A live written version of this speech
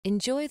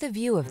Enjoy the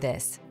view of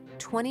this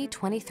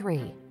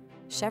 2023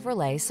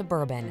 Chevrolet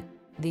Suburban.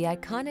 The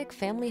iconic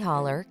family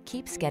hauler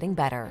keeps getting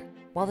better.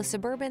 While the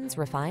Suburban's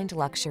refined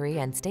luxury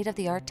and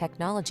state-of-the-art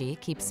technology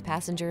keeps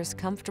passengers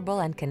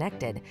comfortable and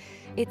connected,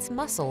 its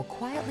muscle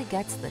quietly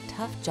gets the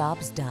tough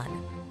jobs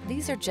done.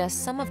 These are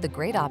just some of the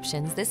great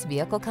options this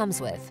vehicle comes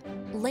with: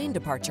 lane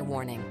departure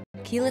warning,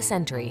 keyless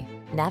entry,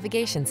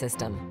 navigation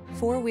system,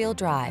 four-wheel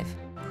drive,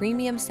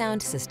 premium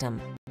sound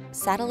system,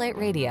 satellite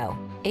radio,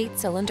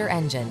 8-cylinder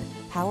engine,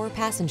 power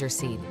passenger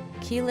seat,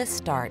 keyless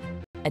start,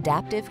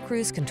 adaptive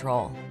cruise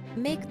control.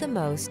 Make the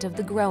most of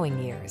the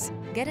growing years.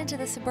 Get into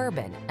the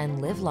Suburban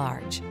and live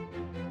large.